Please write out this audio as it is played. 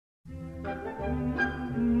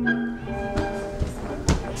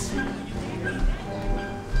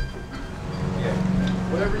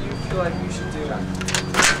you should do.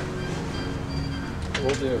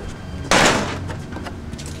 We'll do.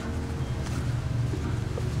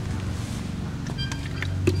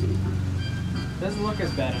 Doesn't look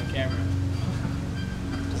as bad on camera.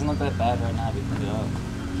 Doesn't look that bad right now if you put it up.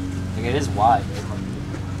 Like it is wide.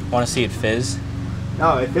 Want to see it fizz?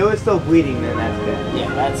 No, if it was still bleeding, then that's good. Yeah,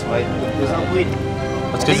 that's why. There's no bleeding.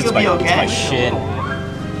 That's because it's my shit.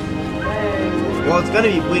 Well, it's gonna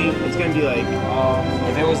be bleeding. It's gonna be like.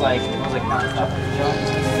 If it was like non-stop,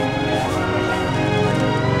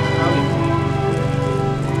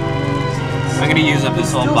 I'm gonna use up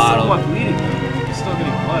this whole bottle. Somewhat bleeding though. You're still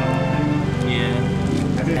getting blood on it. Yeah.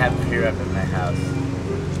 I didn't have clear up in my house.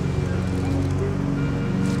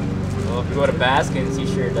 Well, if you go to Baskins, he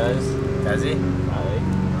sure does. Does he? Probably.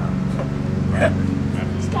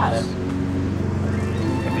 He's got it.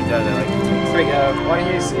 If he does, I like it. There we go. Want to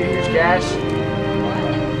use here's cash?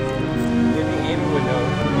 Maybe Amy would know.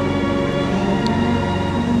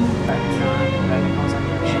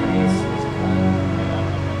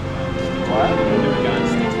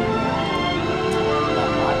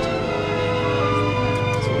 What?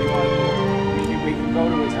 So what do you want to do? We can go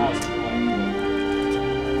to his house.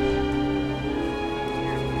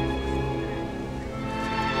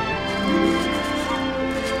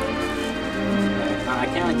 I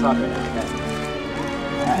can't really talk right now. Okay.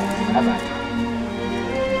 Alright, bye-bye.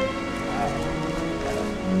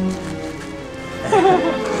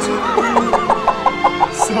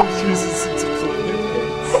 So Jesus into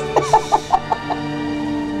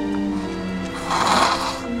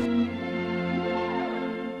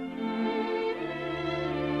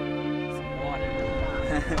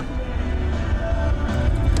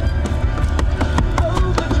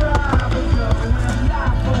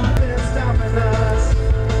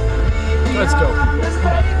Let's go.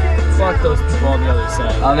 Fuck those people on the other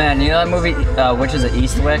side. Oh man, you know that movie, Witches of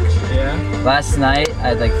Eastwick? Yeah? Last night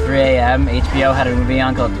at like 3 a.m., HBO had a movie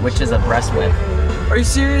on called Witches of Breastwick. Are you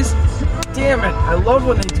serious? Damn it, I love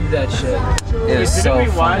when they do that shit. It was so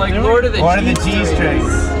fun. Like Lord of the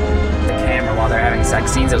G-strings. The camera while they're having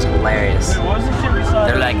sex scenes, it was hilarious. What was the shit we saw?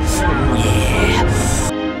 They're like, yeah.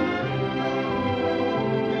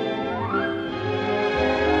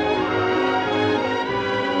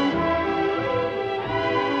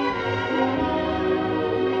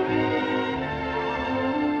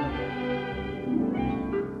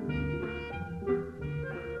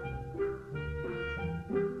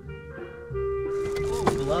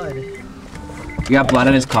 Blood. You got blood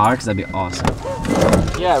in his car? Because that'd be awesome.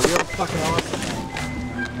 Yeah, real fucking awesome.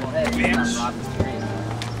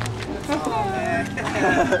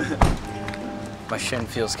 My shin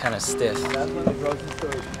feels kind of stiff. That's when the grocery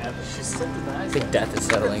store she's so I nice. think death is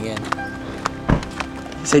settling in.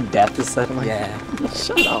 You say death is settling? Yeah.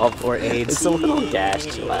 Shut up. Or AIDS. It's a little gash.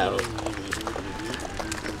 Chill out.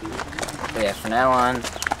 But yeah, from now on,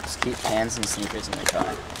 just keep pants and sneakers in the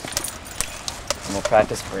car. And we'll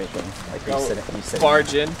practice breaking, like you said.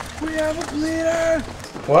 Barge in. We have a bleeder!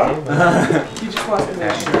 What?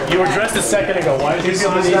 You were dressed a second ago. Why did you feel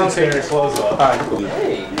the need to take your clothes off? Alright, cool.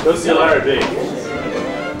 Hey. Go see Larry B. As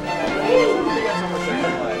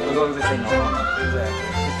long as they say no. Exactly.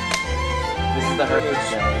 This is the hurricane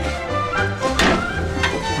zone.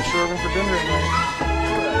 We're serving for dinner tonight.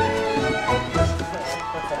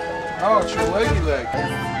 Oh, it's your leggy leg.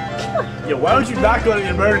 Yeah, why don't you not go to the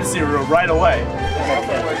emergency room right away?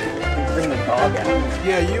 Bring the dog out.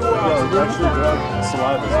 Yeah, you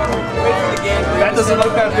That doesn't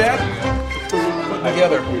look that bad? put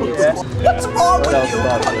together. What's wrong with you?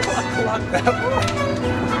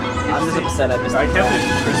 I'm just upset I can't believe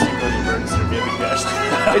Chris didn't go to the emergency room getting gashed.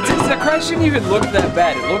 The crash didn't even look that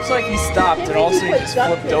bad. It looks like he stopped and all of a sudden he just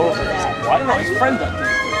flipped over. Well, I don't know, his friend ducked in.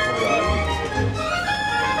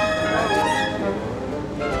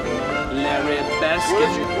 Larry Basket.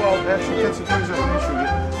 Well, actually, that's an issue.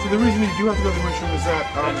 See, the reason you do have to go to the emergency room is that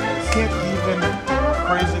you can't even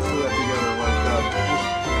crazy glue that together, like,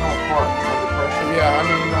 just come apart. Yeah, I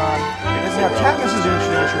mean, yeah, tetanus is an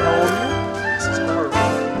issue. How old are you? This is hard.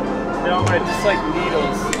 No, but just like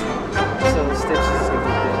needles. So the stitches is gonna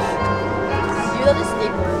be good. You got a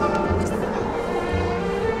stapler.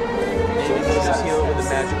 Maybe you just heal it with a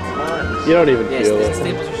magic wand. You don't even feel Yeah, it.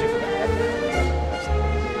 staples are shit for the head.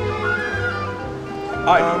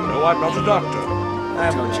 I'm not a doctor.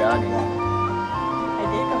 Let's go jogging. I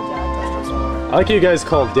did go jogging. I like you guys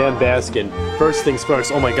call Dan Baskin. First things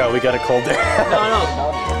first. Oh my god, we gotta call Dan. No.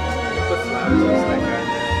 Put flowers on that guy.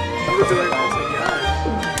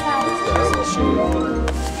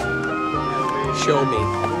 Show me.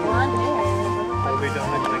 Blonde hair. We don't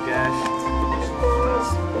have a gash.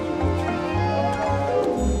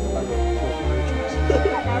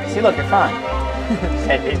 See, look, you're fine.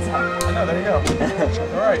 It's I know, there you go.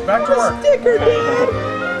 Alright, back to work.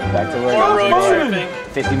 back to work. Road tripping.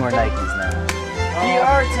 50 more Nikes now.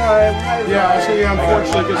 ER time. Yeah, actually,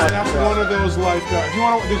 unfortunately, because that's one of those like, do you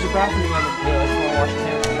want to, there's a bathroom in there.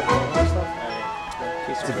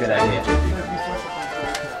 It's a good idea.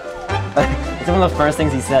 It's one of the first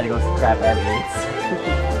things he said. He goes, crap, I have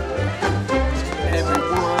AIDS.